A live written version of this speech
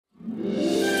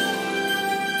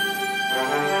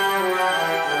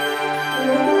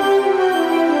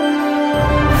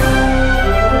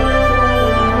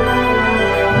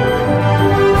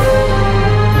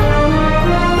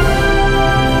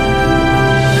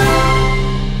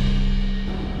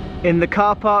In the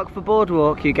car park for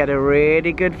Boardwalk, you get a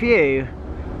really good view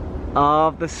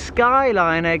of the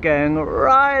Skyliner going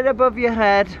right above your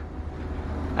head,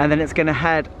 and then it's going to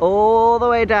head all the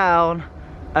way down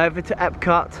over to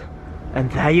Epcot,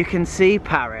 and there you can see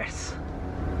Paris.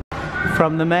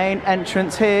 From the main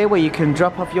entrance here, where you can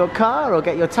drop off your car or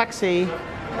get your taxi,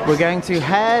 we're going to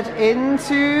head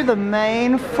into the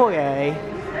main foyer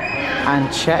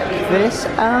and check this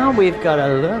out. We've got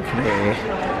a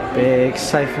lovely big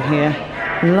sofa here,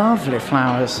 lovely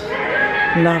flowers,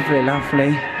 lovely,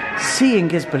 lovely.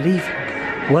 Seeing is believing,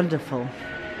 wonderful.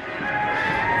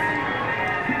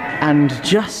 And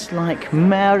just like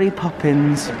Mary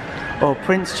Poppins or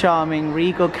Prince Charming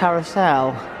Regal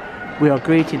Carousel, we are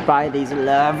greeted by these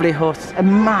lovely horses.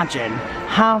 Imagine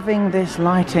having this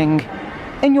lighting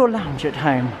in your lounge at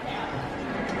home.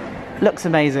 Looks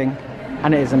amazing,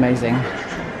 and it is amazing.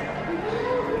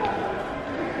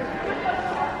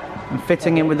 And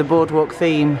fitting in with the Boardwalk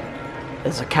theme,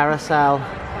 there's a carousel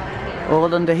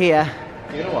all under here,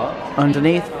 you know what?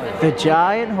 Underneath the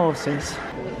giant horses.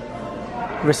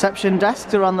 Reception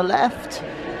desks are on the left,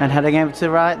 and heading over to the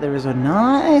right there is a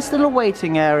nice little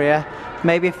waiting area.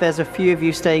 Maybe if there's a few of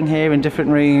you staying here in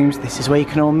different rooms, this is where you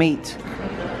can all meet.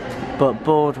 But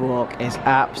Boardwalk is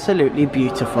absolutely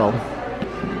beautiful.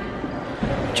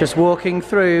 Just walking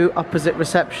through opposite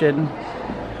reception,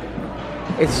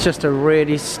 it's just a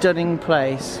really stunning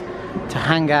place to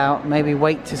hang out, maybe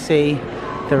wait to see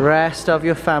the rest of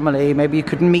your family. Maybe you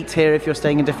could meet here if you're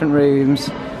staying in different rooms.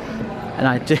 And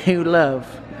I do love,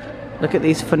 look at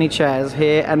these funny chairs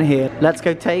here and here. Let's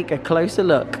go take a closer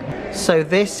look. So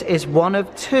this is one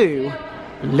of two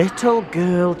little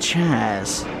girl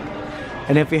chairs.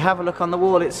 And if we have a look on the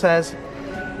wall, it says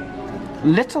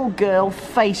little girl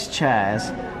face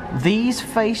chairs. These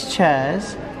face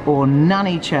chairs, or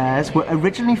nanny chairs, were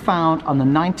originally found on the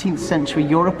 19th century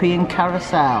European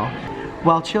carousel.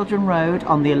 While children rode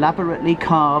on the elaborately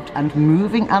carved and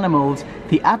moving animals,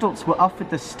 the adults were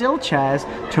offered the still chairs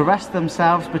to rest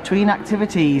themselves between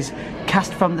activities.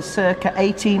 Cast from the circa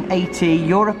 1880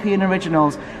 European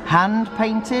originals,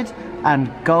 hand-painted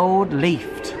and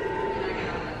gold-leafed.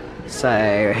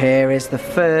 So here is the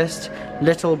first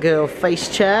little girl face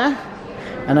chair,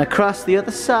 and across the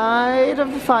other side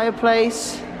of the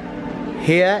fireplace,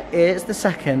 here is the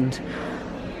second.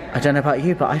 I don't know about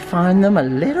you, but I find them a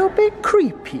little bit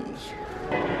creepy.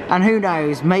 And who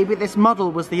knows, maybe this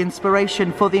model was the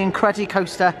inspiration for the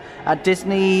Incredicoaster at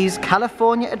Disney's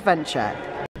California Adventure.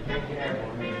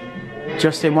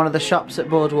 Just in one of the shops at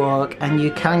Boardwalk, and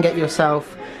you can get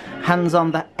yourself hands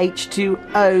on the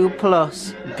H2O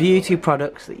Plus beauty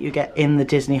products that you get in the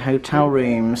Disney hotel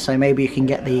rooms. So maybe you can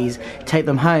get these, take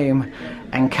them home,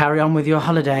 and carry on with your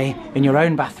holiday in your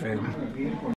own bathroom.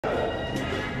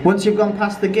 Once you've gone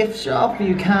past the gift shop,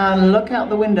 you can look out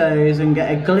the windows and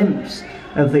get a glimpse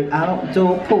of the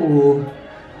outdoor pool.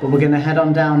 But we're going to head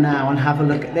on down now and have a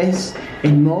look at this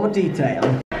in more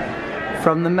detail.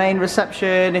 From the main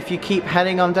reception, if you keep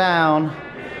heading on down,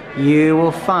 you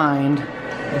will find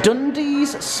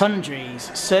Dundee's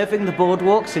Sundries, serving the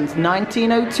Boardwalk since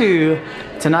 1902.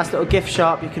 It's a nice little gift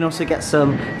shop. You can also get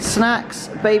some snacks,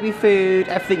 baby food,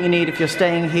 everything you need if you're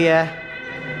staying here.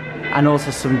 And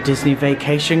also some Disney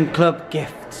Vacation Club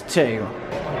gifts too.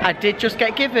 I did just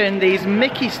get given these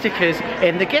Mickey stickers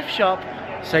in the gift shop,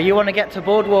 so you want to get to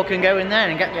Boardwalk and go in there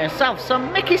and get yourself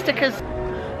some Mickey stickers.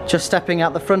 Just stepping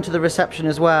out the front of the reception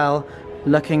as well,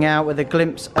 looking out with a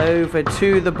glimpse over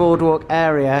to the Boardwalk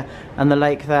area and the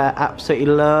lake there. Absolutely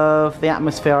love the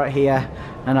atmosphere out here,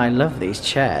 and I love these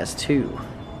chairs too.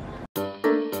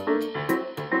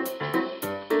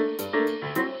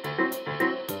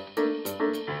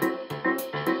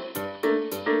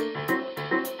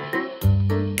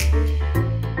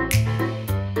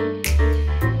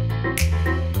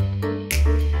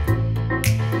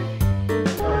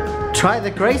 Try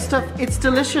the grey stuff, it's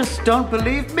delicious. Don't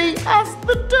believe me? Ask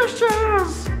the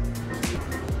dishes!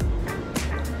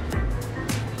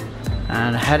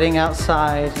 And heading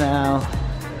outside now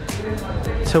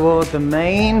toward the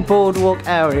main Boardwalk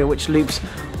area, which loops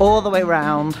all the way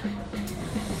round.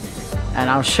 And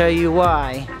I'll show you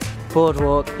why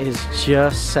Boardwalk is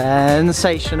just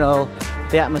sensational.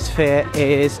 The atmosphere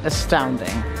is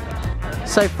astounding.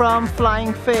 So from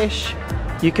Flying Fish,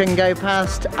 you can go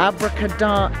past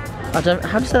Abracadabra. How do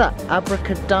you say that?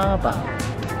 Abracadabra.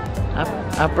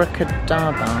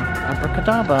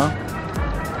 Abracadabra.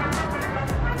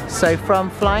 So from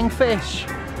Flying Fish,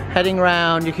 heading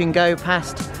round, you can go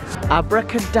past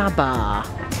Abracadabra.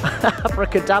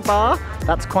 Abracadabra.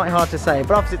 That's quite hard to say,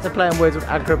 but obviously it's a play on words with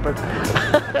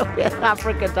with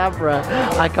abracadabra.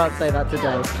 I can't say that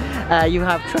today. You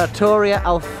have Trattoria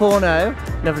Al Forno,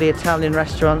 lovely Italian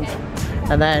restaurant.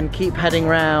 And then keep heading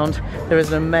round. There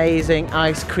is an amazing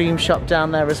ice cream shop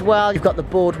down there as well. You've got the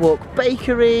Boardwalk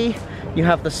Bakery. You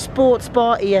have the sports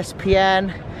bar,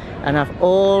 ESPN. And have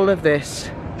all of this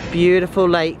beautiful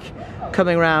lake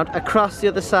coming around. Across the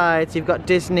other side, you've got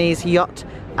Disney's Yacht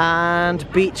and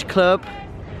Beach Club.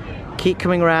 Keep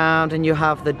coming around and you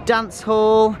have the dance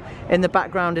hall. In the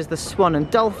background is the Swan and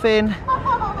Dolphin.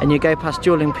 And you go past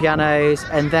dueling pianos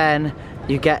and then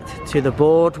you get to the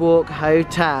Boardwalk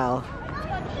Hotel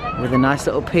with a nice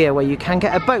little pier where you can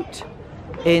get a boat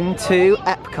into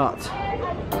Epcot.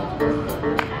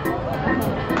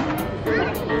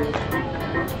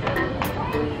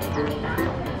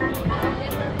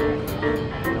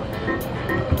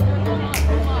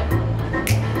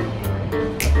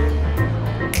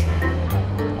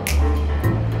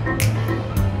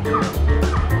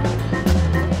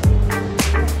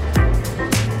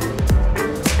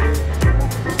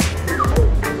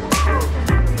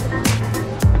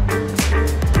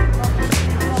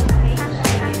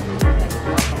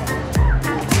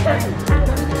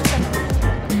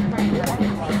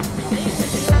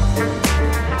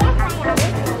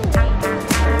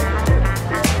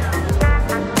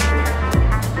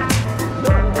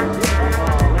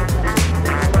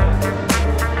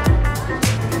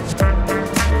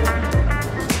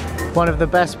 One of the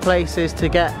best places to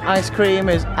get ice cream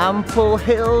is Ample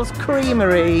Hills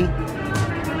Creamery.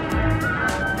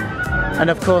 And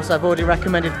of course I've already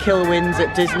recommended Kilwins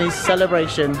at Disney's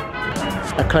Celebration.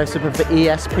 A close-up of the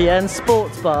ESPN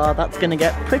Sports Bar. That's going to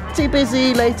get pretty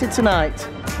busy later tonight.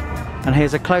 And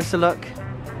here's a closer look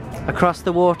across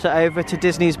the water over to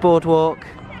Disney's Boardwalk.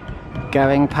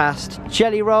 Going past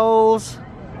Jelly Rolls.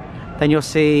 Then you'll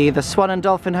see the Swan and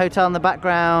Dolphin Hotel in the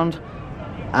background.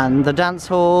 And the dance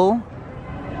hall,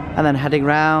 and then heading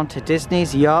round to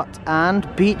Disney's Yacht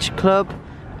and Beach Club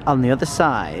on the other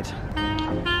side.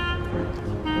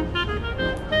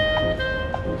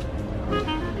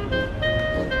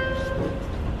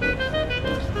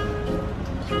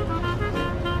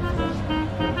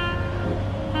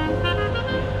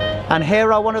 And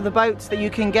here are one of the boats that you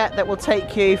can get that will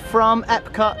take you from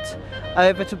Epcot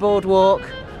over to Boardwalk,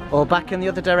 or back in the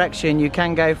other direction. You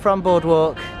can go from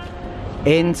Boardwalk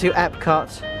into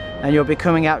Epcot and you'll be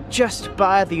coming out just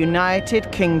by the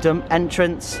United Kingdom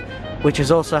entrance, which is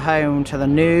also home to the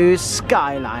new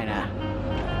Skyliner.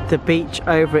 The beach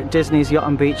over at Disney's Yacht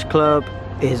and Beach Club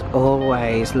is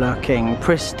always looking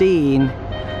pristine,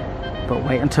 but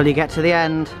wait until you get to the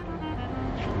end.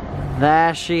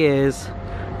 There she is.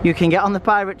 You can get on the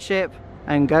pirate ship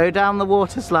and go down the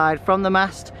water slide from the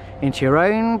mast into your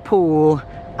own pool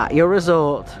at your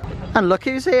resort. And look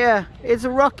who's here, it's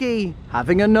Rocky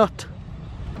having a nut.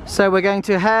 So we're going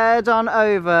to head on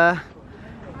over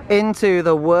into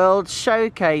the World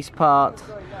Showcase part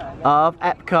of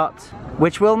Epcot,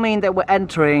 which will mean that we're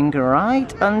entering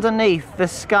right underneath the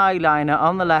Skyliner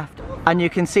on the left. And you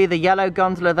can see the yellow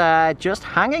gondola there, just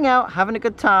hanging out, having a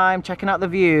good time, checking out the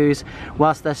views,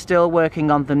 whilst they're still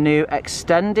working on the new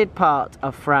extended part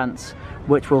of France,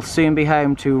 which will soon be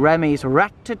home to Remy's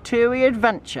Ratatouille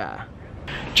Adventure.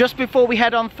 Just before we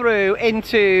head on through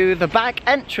into the back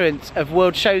entrance of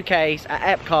World Showcase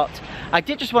at Epcot, I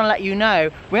did just want to let you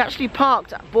know we actually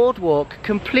parked at Boardwalk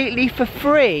completely for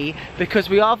free because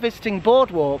we are visiting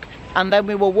Boardwalk, and then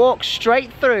we will walk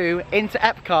straight through into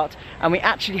Epcot, and we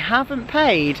actually haven't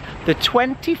paid the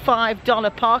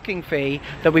 $25 parking fee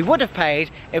that we would have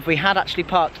paid if we had actually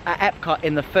parked at Epcot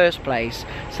in the first place.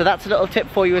 So that's a little tip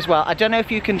for you as well. I don't know if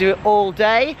you can do it all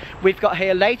day. We've got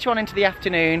here later on into the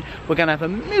afternoon, we're going to have a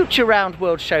mooch around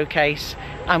World Showcase,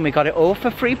 and we got it all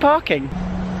for free parking.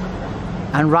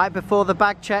 And right before the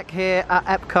bag check here at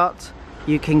Epcot,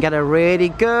 you can get a really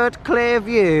good clear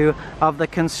view of the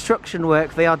construction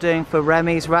work they are doing for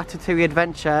Remy's Ratatouille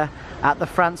Adventure at the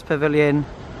France Pavilion.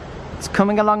 It's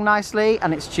coming along nicely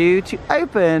and it's due to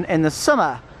open in the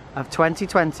summer of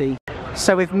 2020.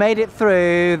 So we've made it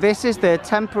through. This is the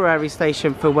temporary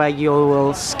station for where you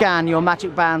will scan your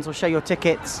magic bands or show your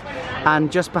tickets,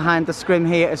 and just behind the scrim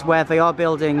here is where they are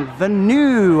building the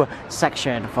new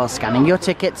section for scanning your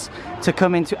tickets to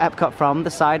come into Epcot from the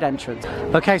side entrance.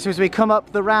 Okay, so as we come up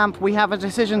the ramp, we have a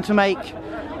decision to make.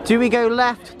 Do we go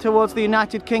left towards the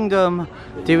United Kingdom?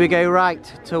 Do we go right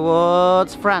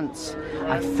towards France?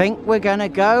 I think we're gonna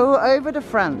go over to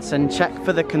France and check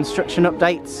for the construction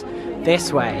updates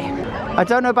this way. I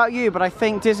don't know about you, but I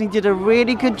think Disney did a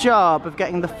really good job of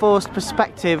getting the forced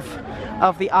perspective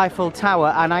of the Eiffel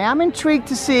Tower, and I am intrigued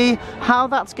to see how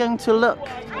that's going to look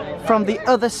from the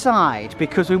other side,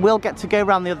 because we will get to go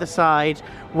around the other side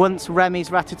once Remy's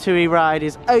Ratatouille ride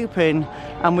is open,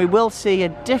 and we will see a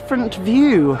different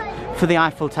view for the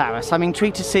Eiffel Tower. So I'm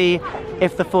intrigued to see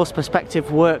if the forced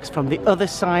perspective works from the other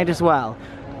side as well.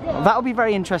 That will be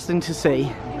very interesting to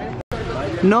see.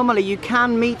 Normally you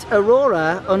can meet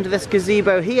Aurora under this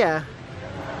gazebo here.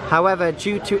 However,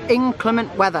 due to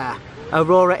inclement weather,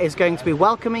 Aurora is going to be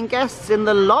welcoming guests in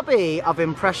the lobby of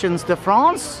Impressions de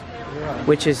France,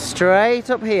 which is straight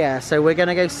up here. So we're going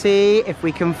to go see if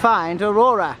we can find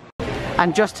Aurora.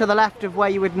 And just to the left of where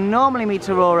you would normally meet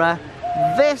Aurora,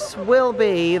 this will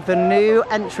be the new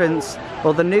entrance,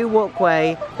 or the new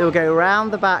walkway that will go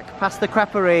around the back past the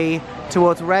creperie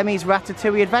towards Remy's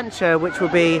Ratatouille Adventure, which will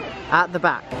be at the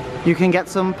back. You can get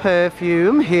some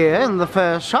perfume here in the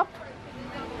first shop.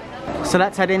 So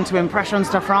let's head into Impressions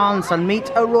de France and meet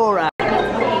Aurora.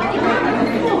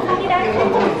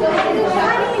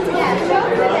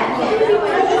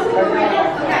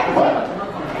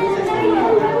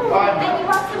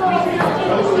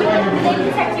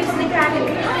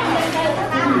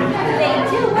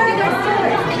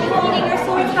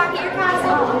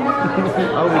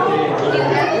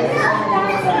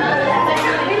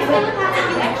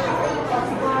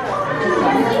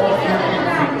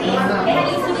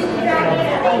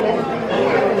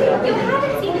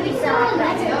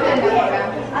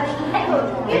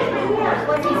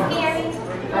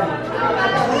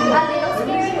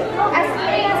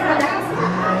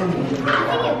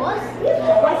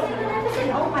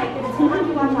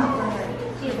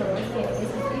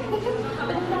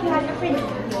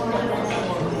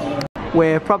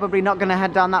 We're probably not going to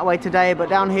head down that way today, but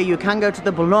down here you can go to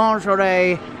the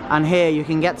boulangerie, and here you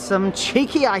can get some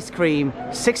cheeky ice cream.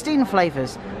 16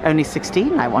 flavours. Only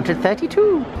 16, I wanted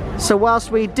 32. So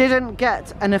whilst we didn't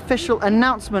get an official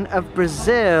announcement of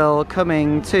Brazil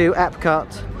coming to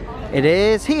Epcot, it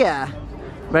is here,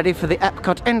 ready for the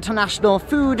Epcot International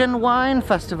Food and Wine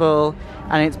Festival,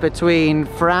 and it's between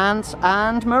France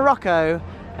and Morocco,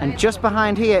 and just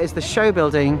behind here is the show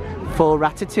building for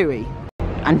Ratatouille.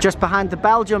 And just behind the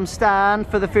Belgium stand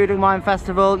for the Food and Wine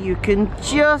Festival, you can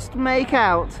just make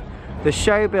out the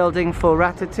show building for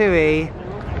Ratatouille.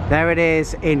 There it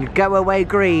is in Go Away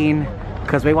Green,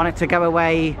 because we want it to go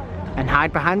away and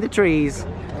hide behind the trees.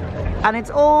 And it's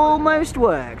almost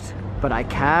worked, but I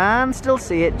can still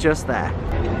see it just there.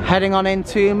 Heading on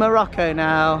into Morocco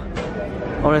now,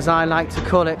 or as I like to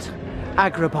call it,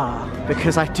 Agrabah,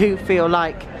 because I do feel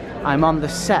like I'm on the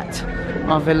set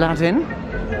of Aladdin.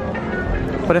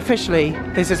 But officially,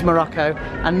 this is Morocco,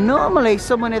 and normally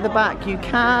somewhere near the back you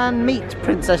can meet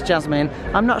Princess Jasmine.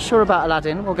 I'm not sure about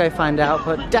Aladdin, we'll go find out,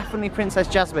 but definitely Princess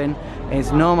Jasmine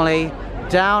is normally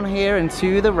down here and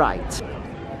to the right.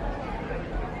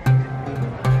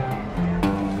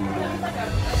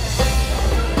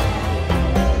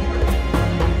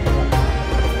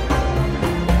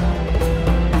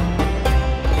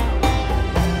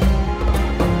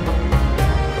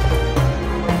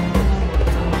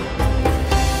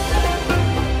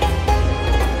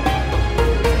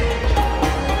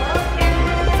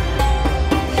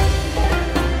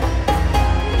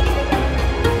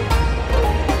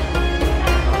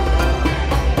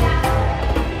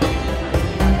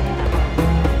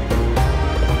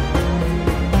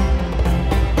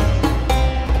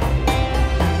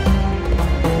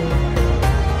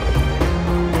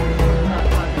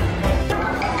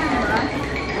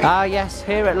 Ah yes,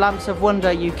 here at Lamps of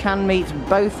Wonder you can meet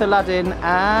both Aladdin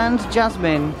and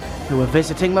Jasmine, who are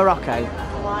visiting Morocco.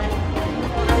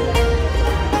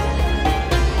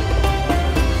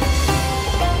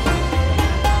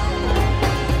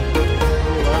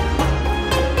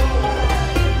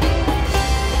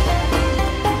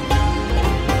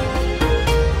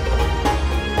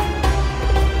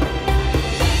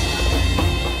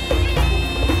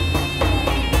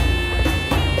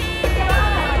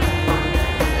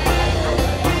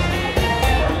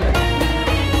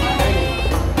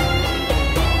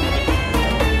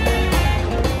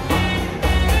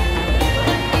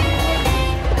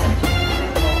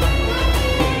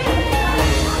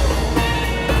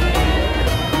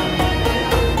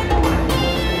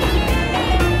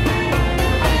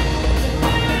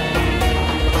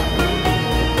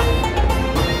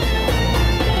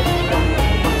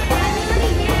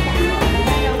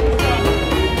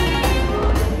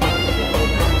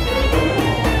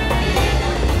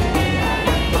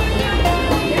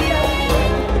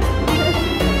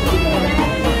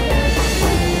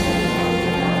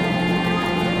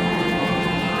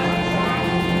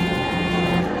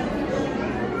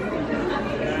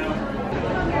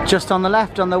 Just on the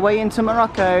left, on the way into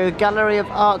Morocco, Gallery of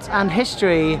Arts and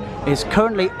History is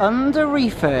currently under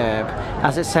refurb.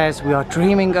 As it says, we are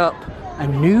dreaming up a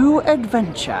new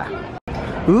adventure.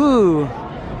 Ooh,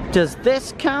 does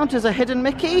this count as a hidden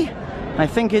Mickey? I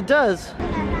think it does.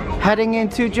 Heading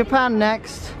into Japan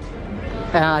next.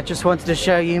 I just wanted to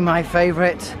show you my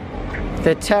favorite,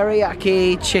 the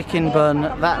teriyaki chicken bun.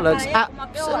 That looks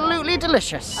absolutely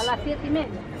delicious.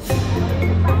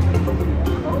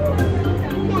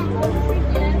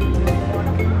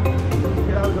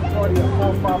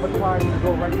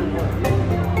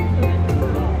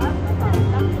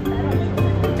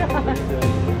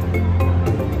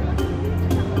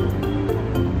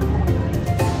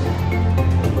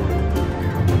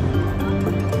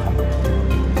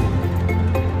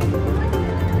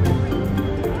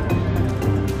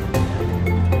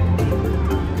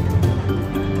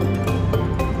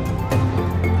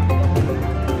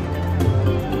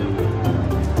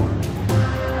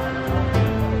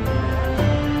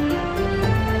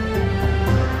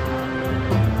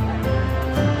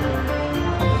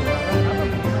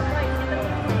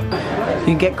 You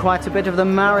can get quite a bit of the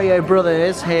Mario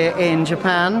Brothers here in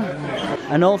Japan.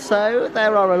 And also,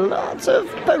 there are a lot of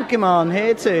Pokemon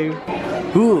here too.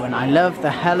 Ooh, and I love the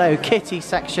Hello Kitty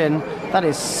section. That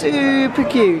is super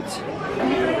cute.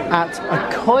 At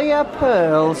Akoya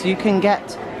Pearls, you can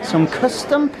get some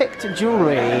custom picked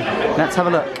jewelry. Let's have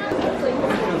a look.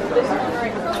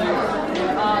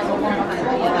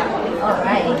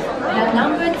 Alright, the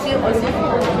number 2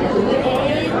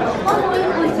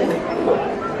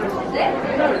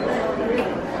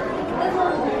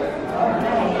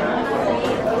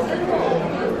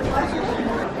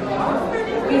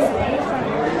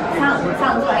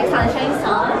 sounds like sunshine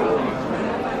song.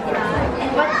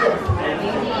 And what's this?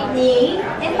 Knee.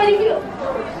 And what is you?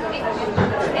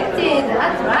 Petty,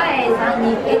 that's right.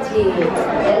 Sunny Petty.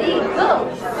 Very good.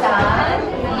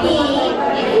 Sunny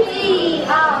Petty.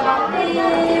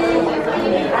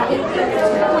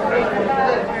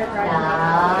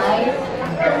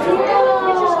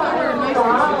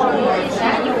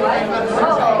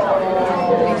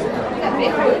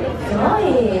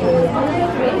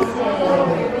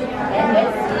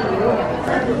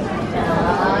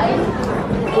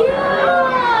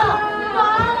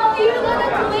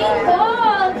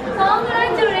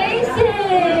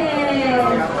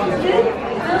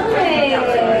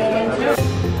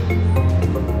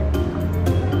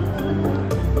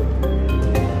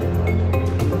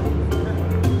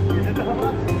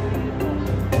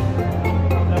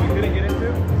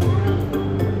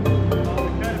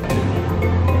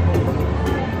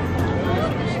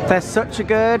 There's such a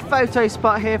good photo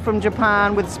spot here from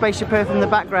Japan with Spaceship Earth in the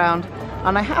background,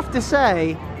 and I have to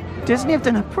say, Disney have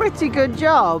done a pretty good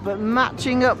job at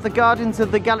matching up the Guardians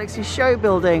of the Galaxy show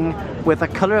building with the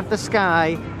colour of the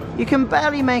sky. You can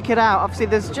barely make it out. Obviously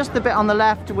there's just the bit on the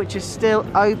left which is still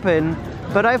open,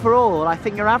 but overall I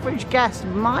think your average guest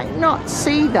might not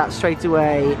see that straight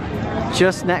away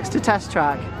just next to Test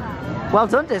Track. Well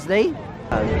done, Disney.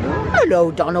 Hello,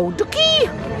 Donald Ducky.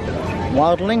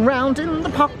 Waddling round in the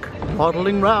park,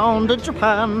 waddling round to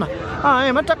Japan.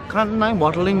 I'm a duck and I'm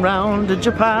waddling round to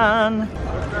Japan.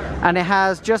 And it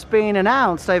has just been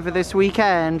announced over this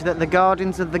weekend that the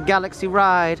Guardians of the Galaxy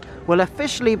ride will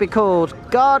officially be called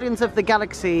Guardians of the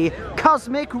Galaxy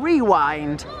Cosmic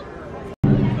Rewind.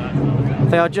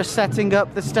 They are just setting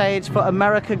up the stage for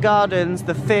America Gardens,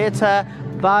 the theatre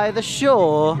by the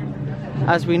shore,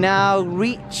 as we now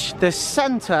reach the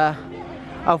centre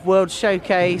of World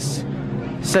Showcase.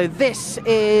 So this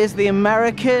is the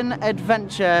American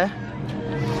Adventure,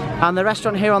 and the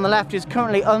restaurant here on the left is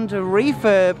currently under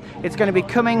refurb. It's going to be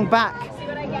coming back,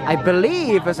 I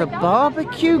believe, as a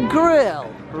barbecue grill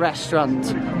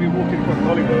restaurant.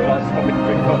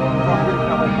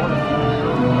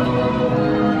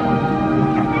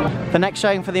 The next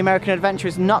showing for the American Adventure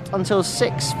is not until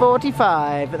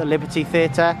 6:45 at the Liberty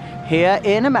Theatre here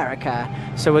in America.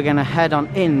 So we're going to head on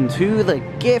into the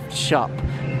gift shop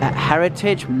at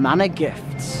Heritage Manor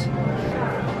Gifts.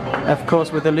 Of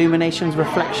course, with Illuminations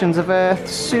Reflections of Earth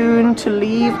soon to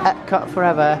leave Epcot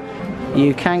forever,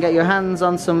 you can get your hands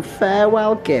on some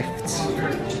farewell gifts.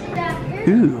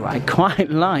 Ooh, I quite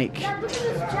like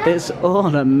this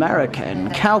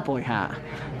all-American cowboy hat.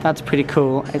 That's pretty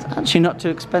cool. It's actually not too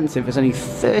expensive. It's only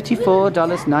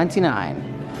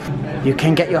 $34.99. You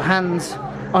can get your hands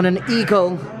on an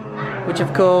eagle, which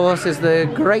of course is the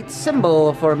great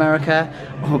symbol for America,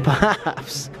 or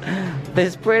perhaps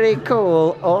this pretty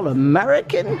cool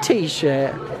all-American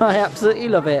t-shirt. I absolutely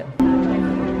love it.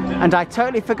 And I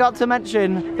totally forgot to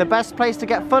mention, the best place to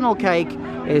get funnel cake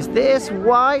is this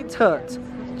white hut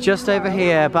just over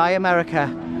here by America.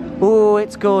 Ooh,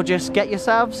 it's gorgeous. Get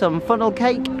yourself some funnel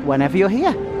cake whenever you're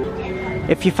here.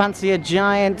 If you fancy a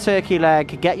giant turkey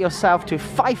leg, get yourself to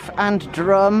Fife and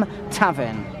Drum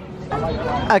Tavern.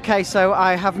 Okay, so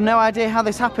I have no idea how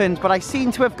this happened, but I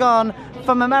seem to have gone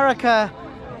from America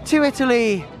to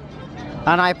Italy.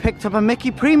 And I picked up a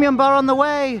Mickey Premium bar on the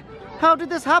way. How did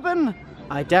this happen?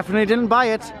 I definitely didn't buy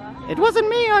it. It wasn't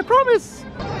me, I promise.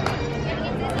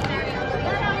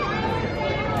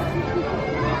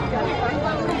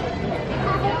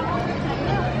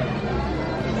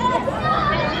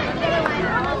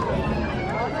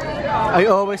 I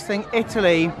always think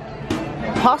Italy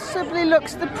possibly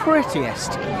looks the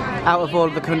prettiest out of all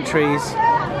of the countries.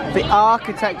 The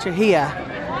architecture here,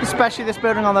 especially this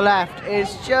building on the left,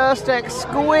 is just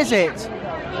exquisite.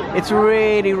 It's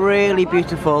really, really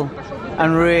beautiful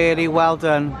and really well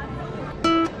done.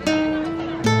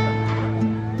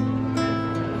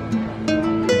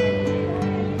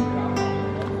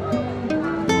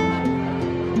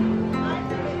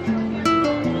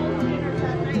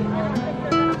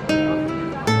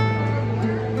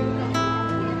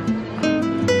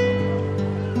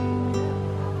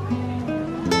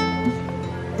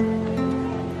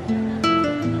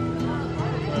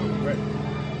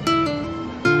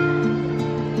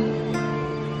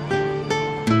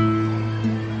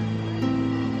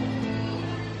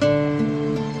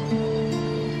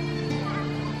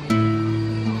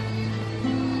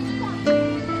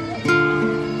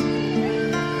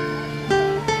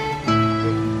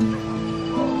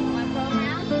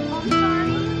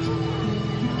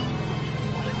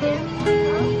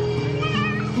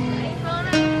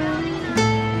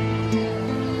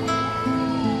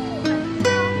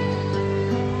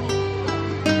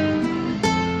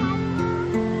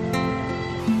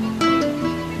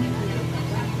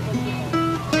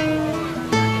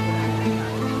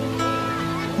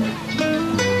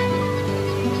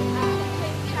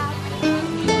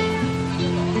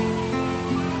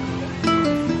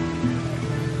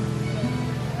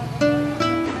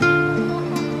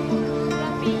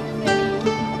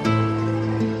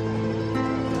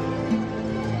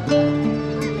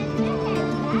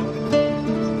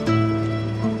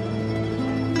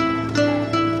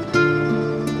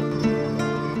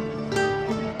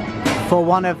 For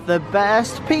one of the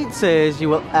best pizzas you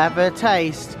will ever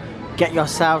taste, get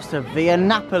yourselves to Via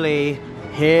Napoli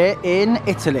here in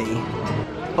Italy.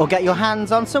 Or get your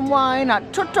hands on some wine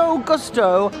at Tutto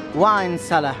Gusto Wine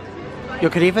Cellar. You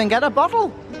could even get a bottle.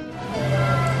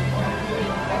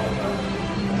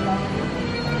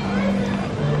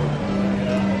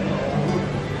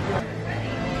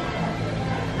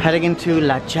 Heading into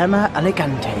La Gemma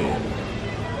Elegante.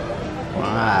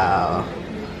 Wow.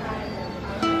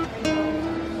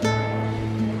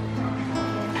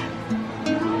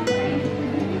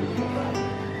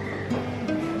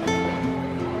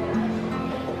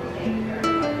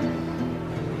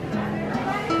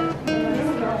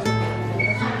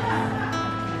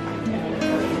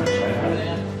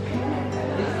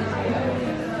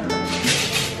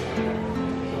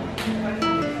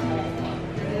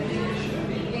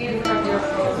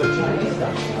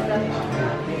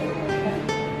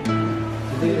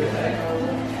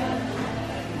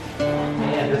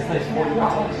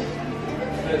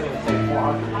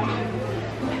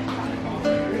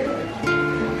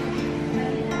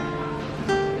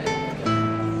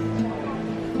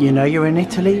 You know you're in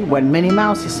Italy when Minnie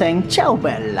Mouse is saying "Ciao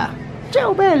Bella,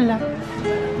 Ciao Bella."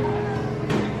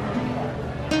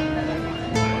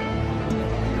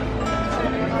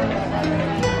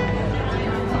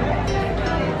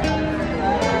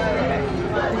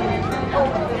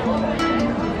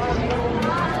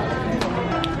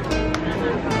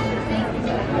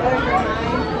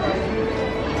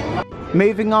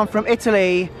 Moving on from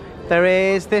Italy, there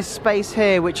is this space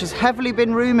here which has heavily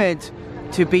been rumoured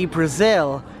to be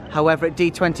Brazil. However, at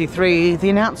D23 the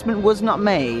announcement was not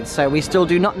made, so we still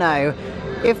do not know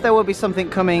if there will be something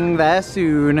coming there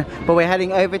soon. But we're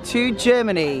heading over to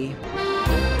Germany.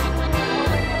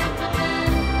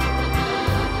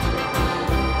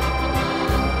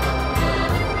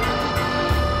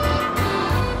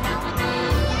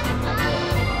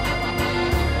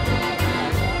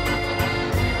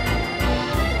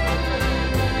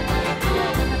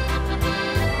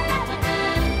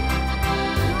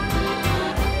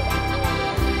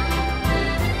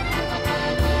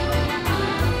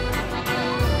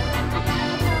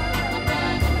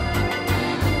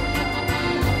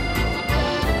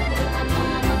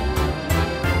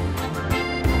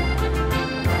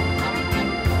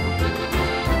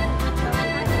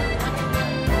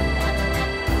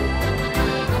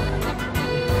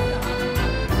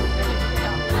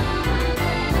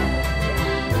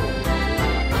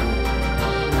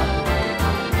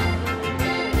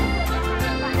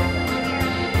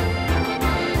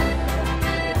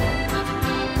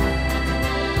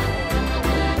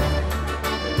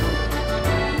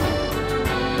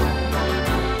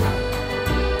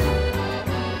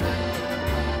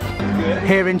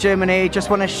 Here in Germany, just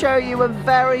want to show you a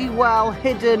very well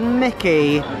hidden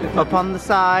Mickey up on the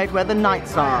side where the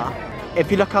knights are.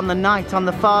 If you look on the knight on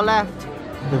the far left,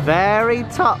 the very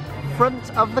top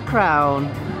front of the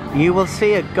crown, you will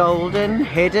see a golden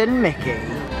hidden Mickey.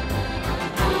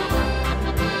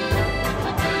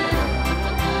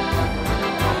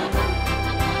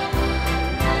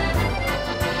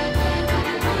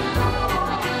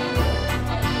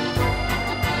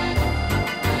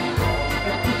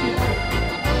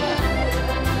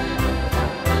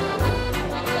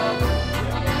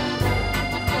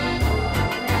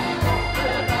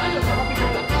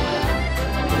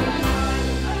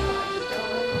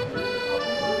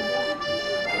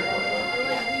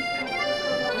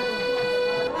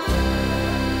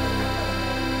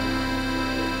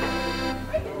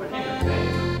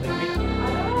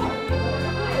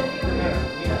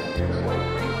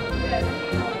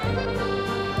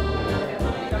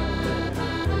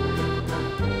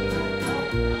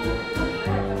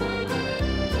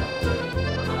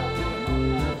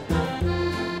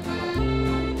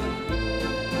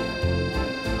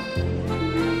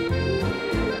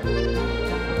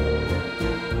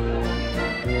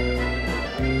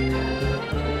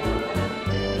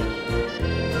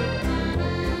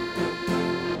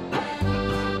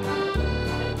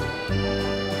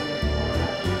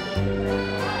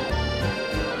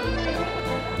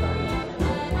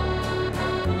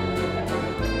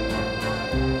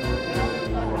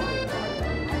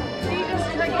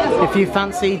 If you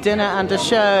fancy dinner and a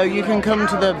show, you can come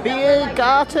to the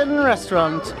Biergarten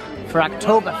restaurant for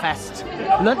Oktoberfest,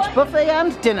 lunch buffet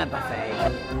and dinner buffet.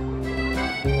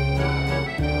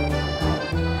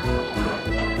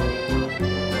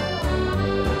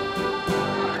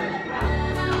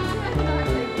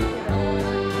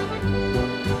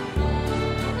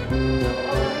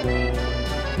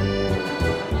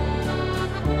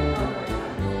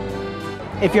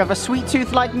 If you have a sweet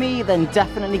tooth like me, then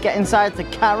definitely get inside the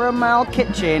Caramel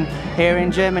Kitchen here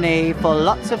in Germany for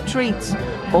lots of treats,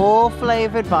 all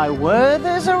flavoured by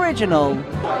Werther's Original.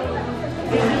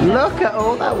 Look at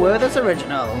all that Werther's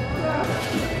Original.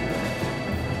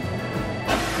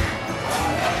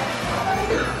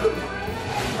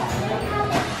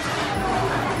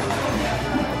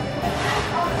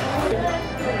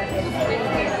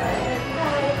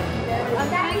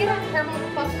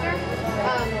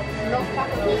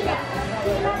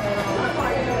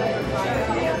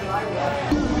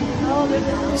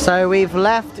 So we've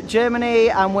left Germany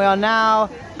and we are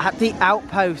now at the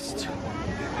Outpost,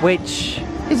 which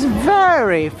is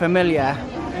very familiar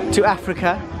to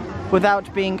Africa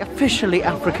without being officially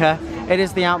Africa. It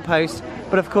is the Outpost,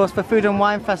 but of course for Food and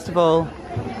Wine Festival,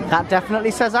 that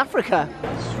definitely says Africa.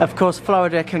 Of course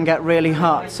Florida can get really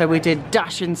hot, so we did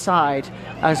dash inside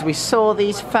as we saw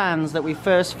these fans that we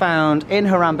first found in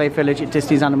Harambe Village at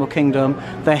Disney's Animal Kingdom.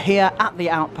 They're here at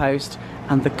the Outpost,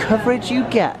 and the coverage you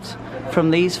get from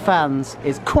these fans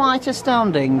is quite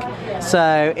astounding.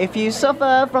 So if you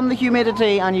suffer from the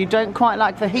humidity and you don't quite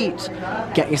like the heat,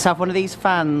 get yourself one of these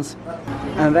fans.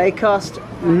 And they cost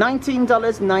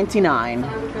 $19.99.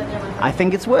 I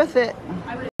think it's worth it.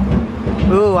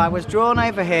 Ooh, I was drawn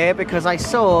over here because I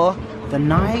saw the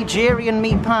Nigerian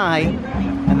meat pie,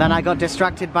 and then I got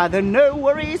distracted by the No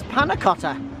Worries Panna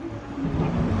Cotta.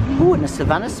 Ooh, and a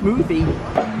Savannah smoothie.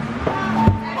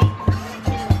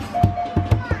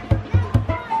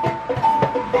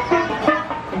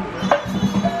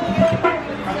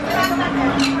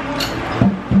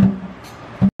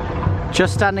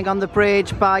 Just standing on the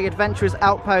bridge by Adventurers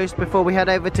Outpost before we head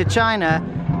over to China,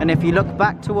 and if you look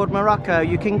back toward Morocco,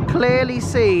 you can clearly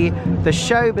see the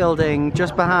show building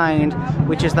just behind,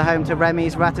 which is the home to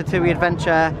Remy's Ratatouille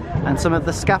Adventure and some of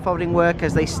the scaffolding work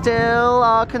as they still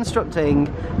are constructing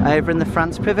over in the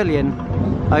France Pavilion,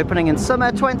 opening in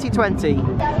summer 2020.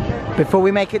 Before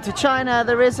we make it to China,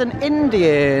 there is an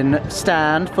Indian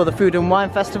stand for the Food and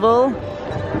Wine Festival.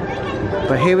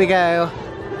 But here we go.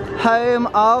 Home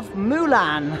of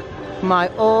Mulan, my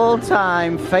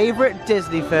all-time favourite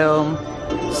Disney film.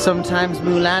 Sometimes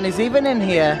Mulan is even in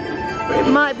here. It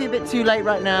might be a bit too late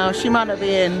right now, she might not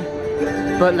be in.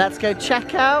 But let's go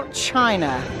check out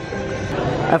China.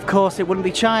 Of course it wouldn't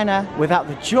be China without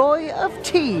the joy of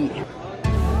tea.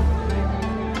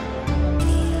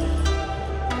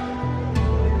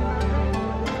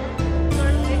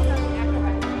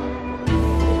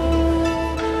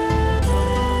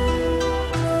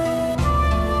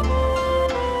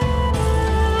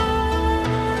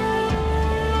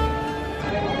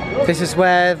 This is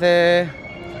where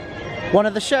one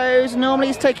of the shows normally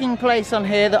is taking place on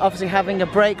here. They're obviously having a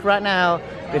break right now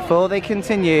before they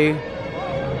continue.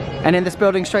 And in this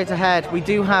building straight ahead, we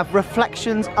do have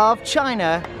Reflections of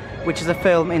China, which is a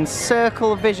film in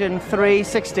Circle Vision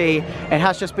 360. It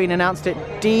has just been announced at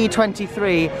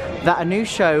D23 that a new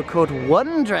show called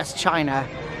Wondrous China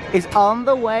is on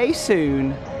the way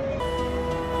soon.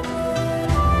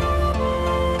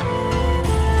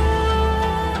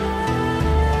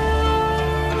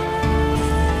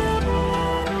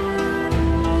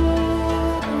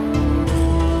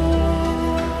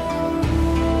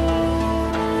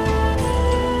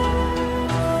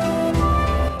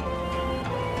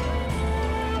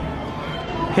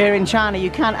 Here in China,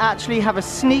 you can actually have a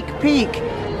sneak peek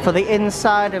for the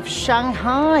inside of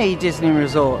Shanghai Disney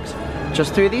Resort,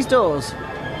 just through these doors.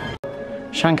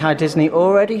 Shanghai Disney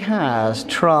already has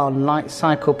Tron Light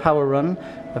Cycle Power Run.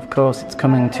 Of course, it's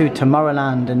coming to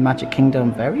Tomorrowland and Magic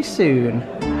Kingdom very soon.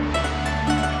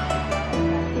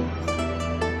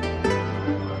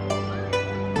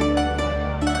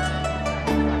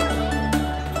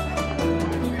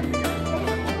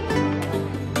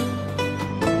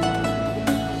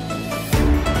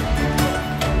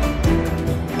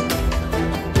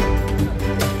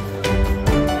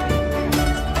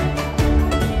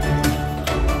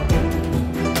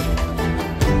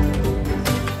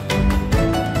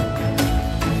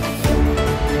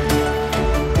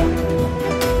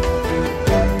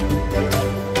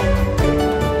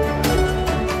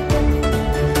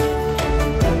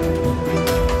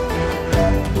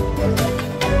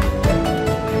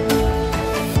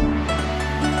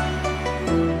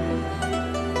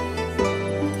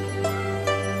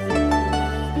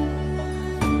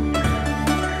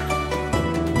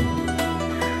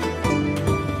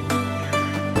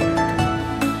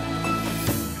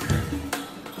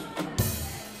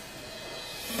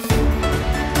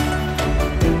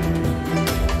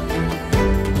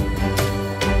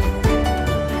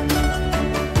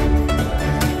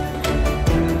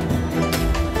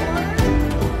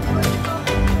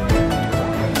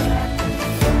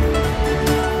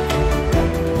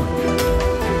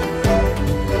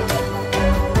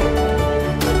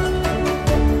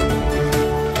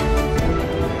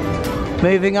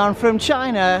 Moving on from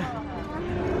China,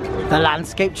 the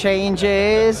landscape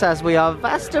changes as we are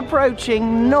fast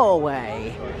approaching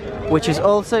Norway, which is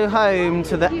also home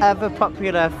to the ever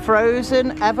popular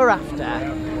Frozen Ever After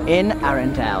in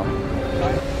Arendelle.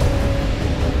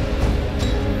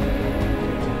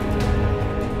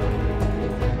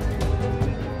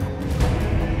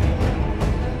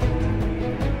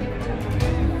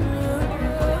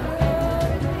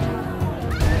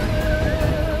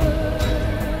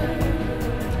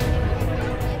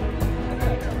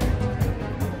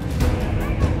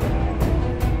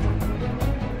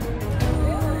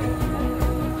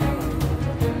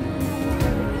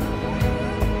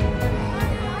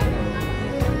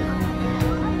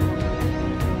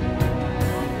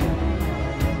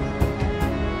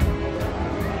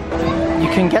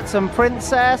 You can get some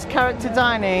princess character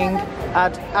dining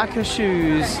at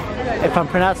Akershus, if I'm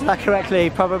pronouncing that correctly,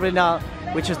 probably not,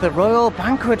 which is the Royal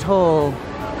Banquet Hall.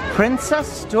 Princess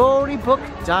Storybook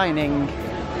Dining,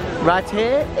 right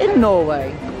here in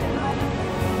Norway.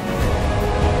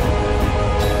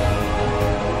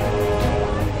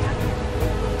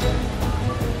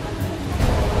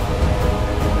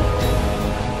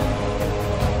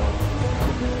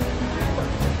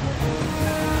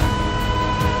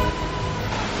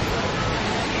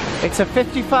 It's a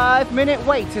 55-minute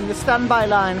wait in the standby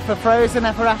line for Frozen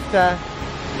Ever After,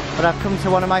 but I've come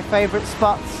to one of my favourite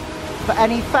spots. For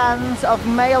any fans of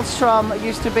Maelstrom that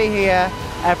used to be here,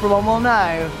 everyone will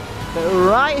know that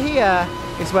right here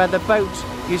is where the boat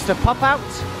used to pop out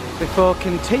before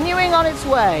continuing on its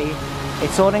way.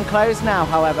 It's all enclosed now,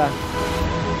 however.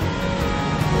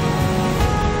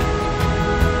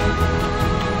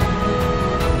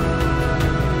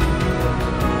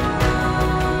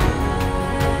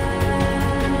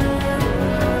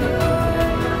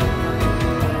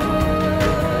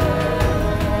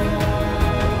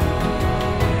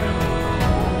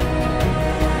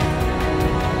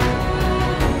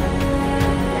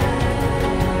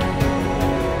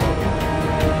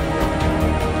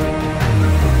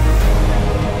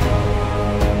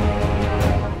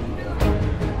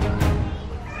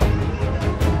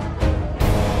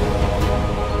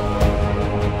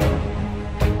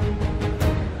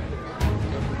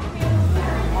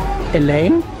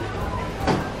 Elaine?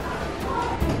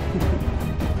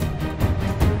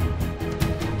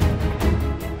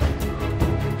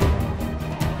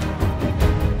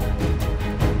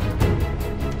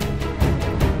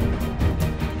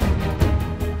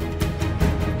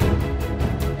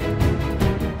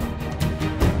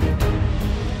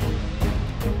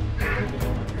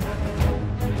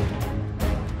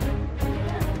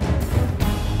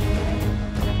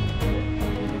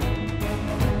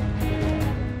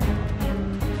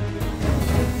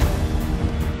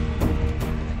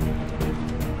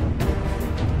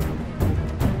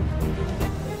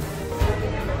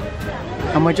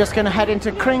 And we're just going to head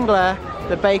into Kringler,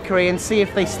 the bakery, and see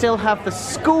if they still have the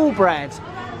school bread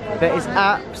that is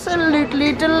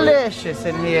absolutely delicious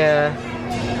in here.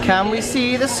 Can we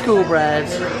see the school bread?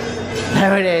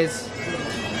 There it is.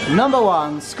 Number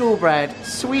 1, school bread,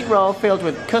 sweet roll filled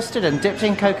with custard and dipped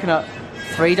in coconut,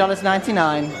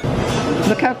 $3.99.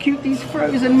 Look how cute these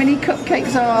frozen mini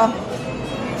cupcakes are.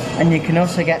 And you can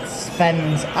also get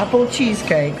Sven's apple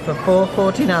cheesecake for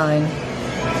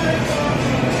 $4.49.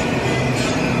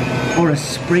 Or a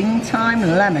springtime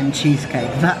lemon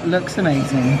cheesecake. That looks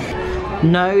amazing.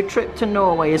 No trip to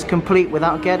Norway is complete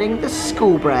without getting the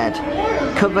school bread,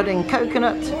 covered in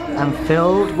coconut and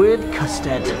filled with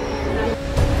custard.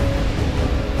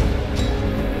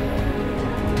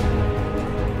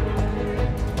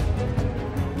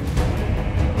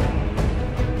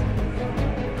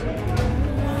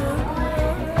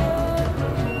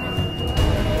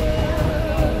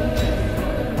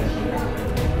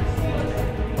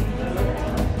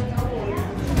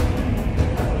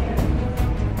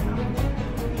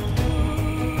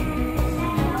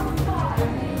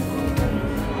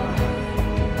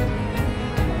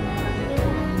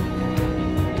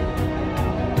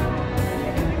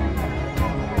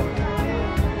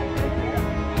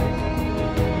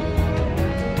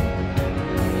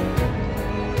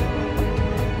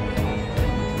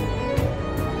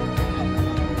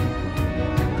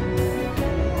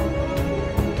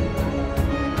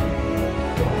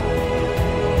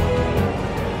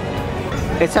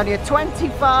 It's only a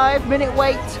 25-minute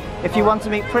wait if you want to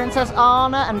meet Princess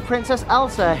Anna and Princess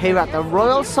Elsa here at the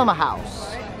Royal Summer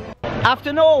House.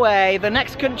 After Norway, the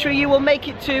next country you will make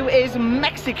it to is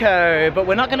Mexico, but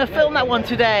we're not going to film that one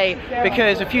today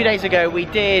because a few days ago we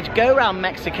did go around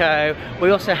Mexico. We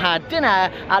also had dinner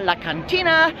at La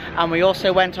Cantina and we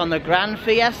also went on the Grand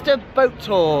Fiesta boat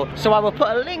tour. So I will put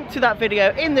a link to that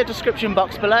video in the description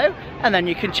box below and then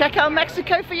you can check out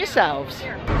Mexico for yourselves.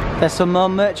 There's some more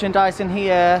merchandise in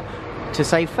here to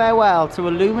say farewell to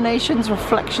Illumination's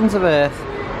Reflections of Earth.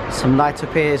 Some light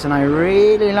up ears and I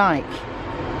really like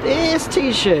this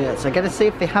t-shirt. So I gotta see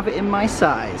if they have it in my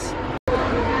size.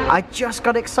 I just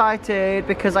got excited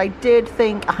because I did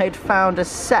think I had found a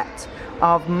set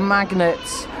of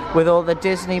magnets with all the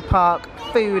Disney park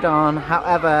food on.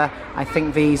 However, I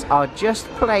think these are just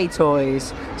play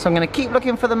toys. So I'm gonna keep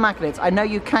looking for the magnets. I know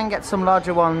you can get some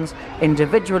larger ones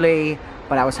individually,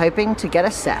 but I was hoping to get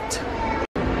a set.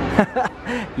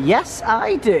 Yes,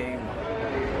 I do.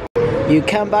 You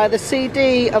can buy the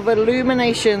CD of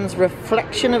Illumination's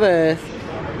Reflection of Earth,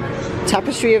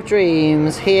 Tapestry of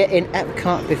Dreams here in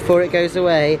Epcot before it goes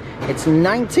away. It's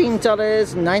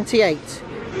 $19.98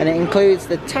 and it includes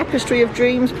the Tapestry of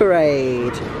Dreams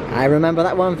parade. I remember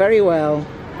that one very well.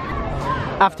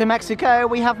 After Mexico,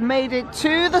 we have made it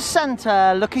to the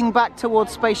center, looking back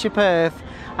towards Spaceship Earth.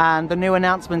 And the new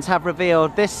announcements have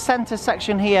revealed this center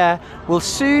section here will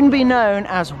soon be known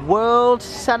as World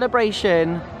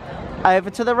Celebration. Over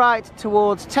to the right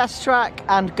towards Test Track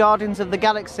and Guardians of the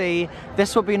Galaxy,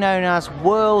 this will be known as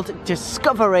World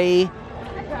Discovery.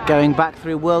 Going back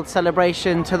through World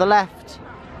Celebration to the left,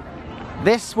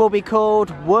 this will be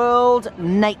called World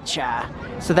Nature.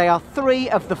 So they are 3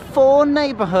 of the 4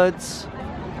 neighborhoods.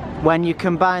 When you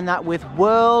combine that with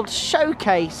World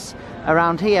Showcase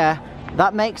around here,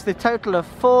 that makes the total of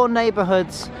 4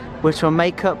 neighborhoods, which will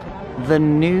make up the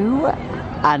new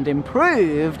and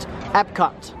improved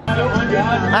Epcot.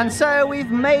 And so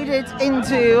we've made it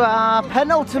into our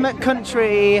penultimate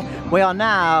country. We are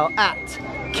now at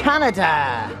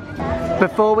Canada.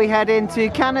 Before we head into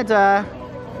Canada,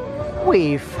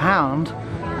 we found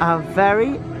our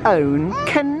very own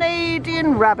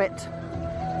Canadian rabbit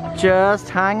just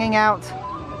hanging out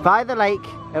by the lake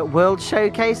at World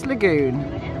Showcase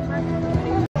Lagoon.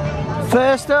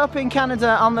 First up in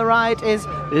Canada on the right is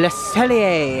Le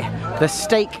Cellier, the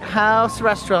steakhouse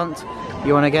restaurant.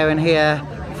 You want to go in here,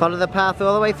 follow the path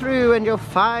all the way through and you'll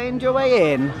find your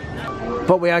way in.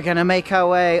 But we are going to make our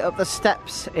way up the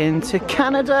steps into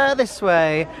Canada this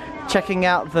way, checking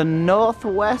out the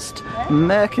Northwest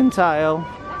Mercantile.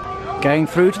 Going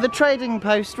through to the Trading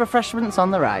Post refreshments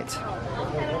on the right.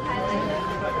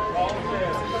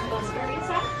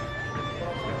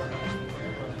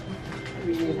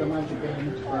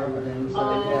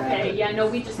 Oh, okay, yeah, no,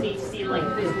 we just need to see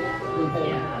like this.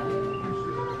 Yeah.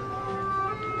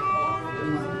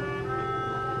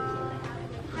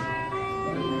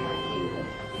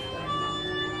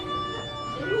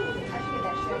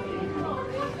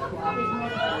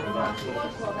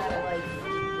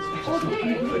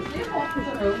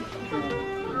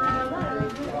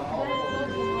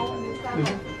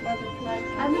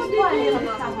 I'm just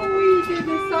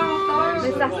des senteurs.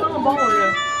 Mais ça sent bon, là.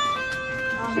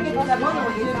 Ils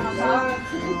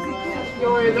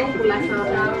ont un nom pour la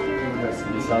senteur.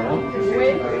 C'est des savons? Oui.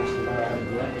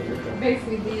 Ben,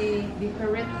 c'est des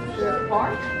ferrets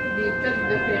park, des têtes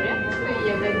de ferrets. Il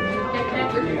y avait du caca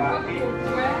de quoi.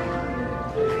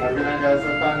 Have a nice guys,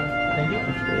 have fun. Thank you.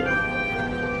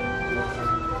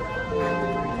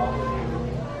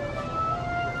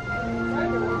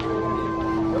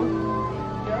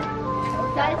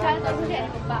 trái tới cái này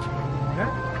cũng bạc.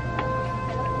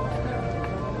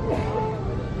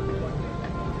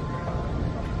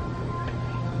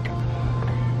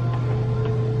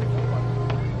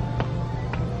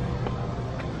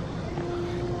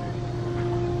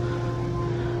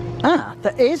 Ah,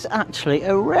 there is actually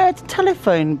a red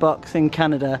telephone box in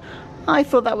Canada. I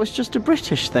thought that was just a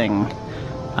British thing.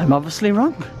 I'm obviously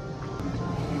wrong.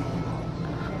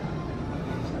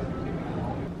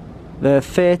 The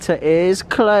theatre is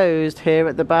closed here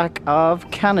at the back of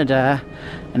Canada,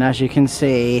 and as you can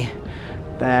see,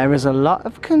 there is a lot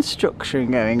of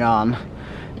construction going on.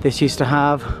 This used to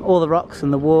have all the rocks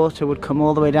and the water would come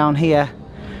all the way down here,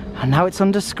 and now it's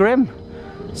under scrim.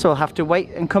 So I'll have to wait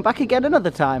and come back again another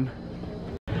time.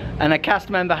 And a cast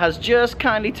member has just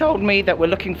kindly told me that we're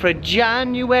looking for a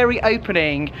January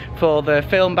opening for the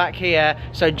film back here.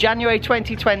 So January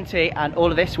 2020, and all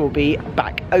of this will be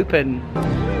back open.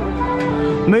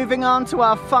 Moving on to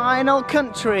our final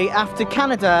country after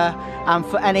Canada, and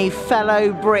for any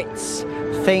fellow Brits,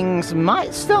 things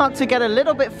might start to get a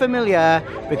little bit familiar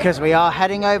because we are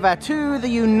heading over to the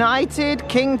United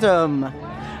Kingdom.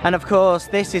 And of course,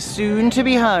 this is soon to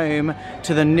be home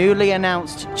to the newly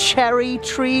announced Cherry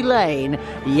Tree Lane.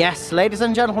 Yes, ladies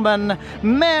and gentlemen,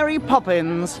 Mary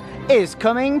Poppins is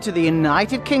coming to the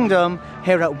United Kingdom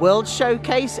here at World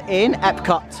Showcase in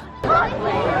Epcot.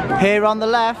 Here on the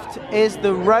left is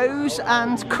the Rose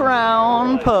and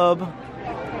Crown pub,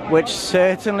 which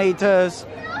certainly does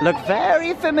look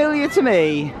very familiar to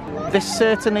me. This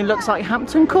certainly looks like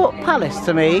Hampton Court Palace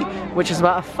to me, which is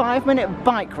about a 5-minute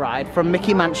bike ride from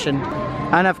Mickey Mansion.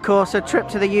 And of course, a trip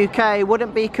to the UK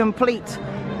wouldn't be complete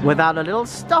without a little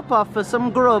stop off for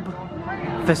some grub,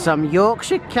 for some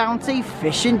Yorkshire County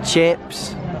fish and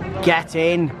chips. Get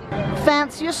in.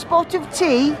 Fancy a spot of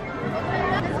tea?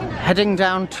 Heading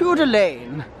down Tudor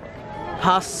Lane,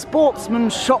 past Sportsman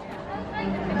Shop,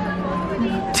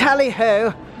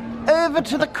 tally-ho, over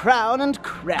to the Crown and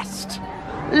Crest.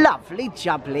 Lovely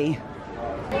jubbly.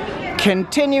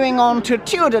 Continuing on to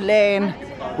Tudor Lane,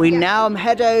 we now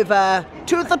head over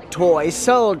to the Toy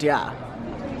Soldier.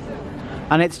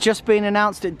 And it's just been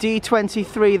announced at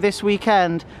D23 this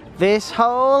weekend, this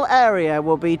whole area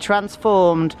will be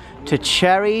transformed to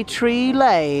Cherry Tree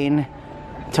Lane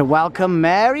to welcome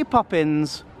Mary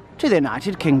Poppins to the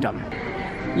United Kingdom.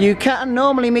 You can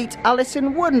normally meet Alice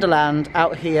in Wonderland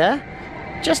out here,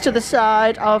 just to the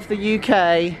side of the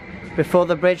UK, before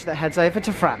the bridge that heads over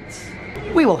to France.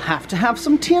 We will have to have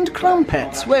some tea and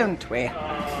crumpets, won't we?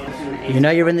 You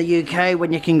know you're in the UK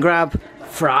when you can grab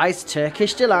Fry's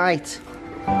Turkish Delight.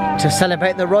 To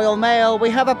celebrate the Royal Mail, we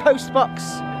have a post box.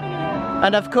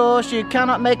 And of course, you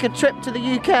cannot make a trip to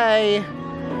the UK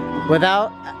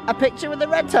without a picture with the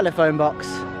red telephone box.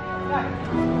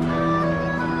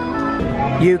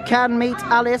 You can meet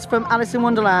Alice from Alice in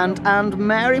Wonderland and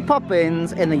Mary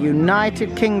Poppins in the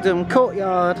United Kingdom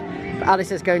courtyard.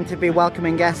 Alice is going to be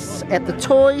welcoming guests at the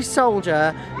Toy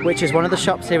Soldier, which is one of the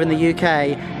shops here in the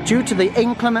UK, due to the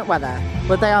inclement weather.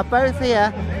 But they are both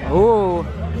here. Ooh.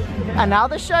 And now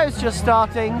the show's just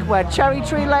starting, where Cherry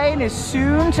Tree Lane is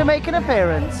soon to make an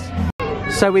appearance.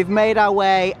 So we've made our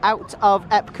way out of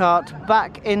Epcot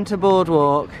back into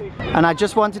Boardwalk, and I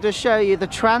just wanted to show you the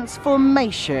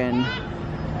transformation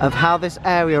of how this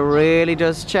area really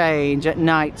does change at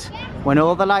night when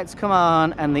all the lights come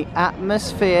on, and the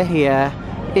atmosphere here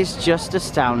is just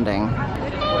astounding. I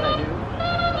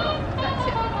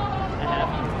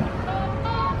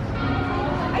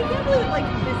can't believe like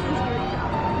this is your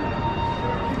job.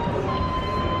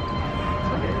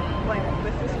 Like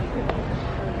this is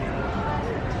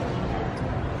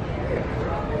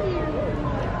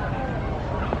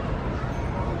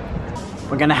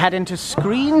We're gonna head into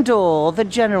Screen Door, the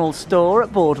general store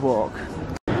at Boardwalk.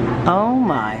 Oh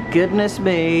my goodness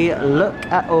me, look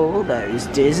at all those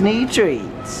Disney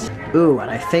treats. Ooh,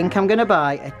 and I think I'm gonna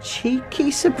buy a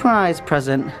cheeky surprise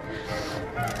present.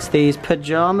 It's these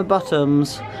pajama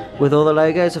bottoms with all the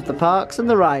logos of the parks and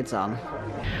the rides on.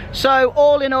 So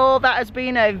all in all, that has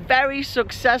been a very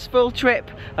successful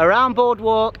trip around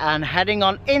Boardwalk and heading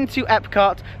on into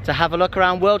Epcot to have a look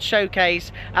around World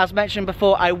Showcase. As mentioned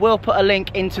before, I will put a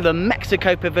link into the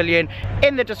Mexico Pavilion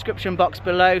in the description box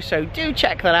below, so do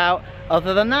check that out.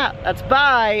 Other than that, that's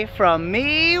bye from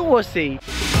me, Wussey.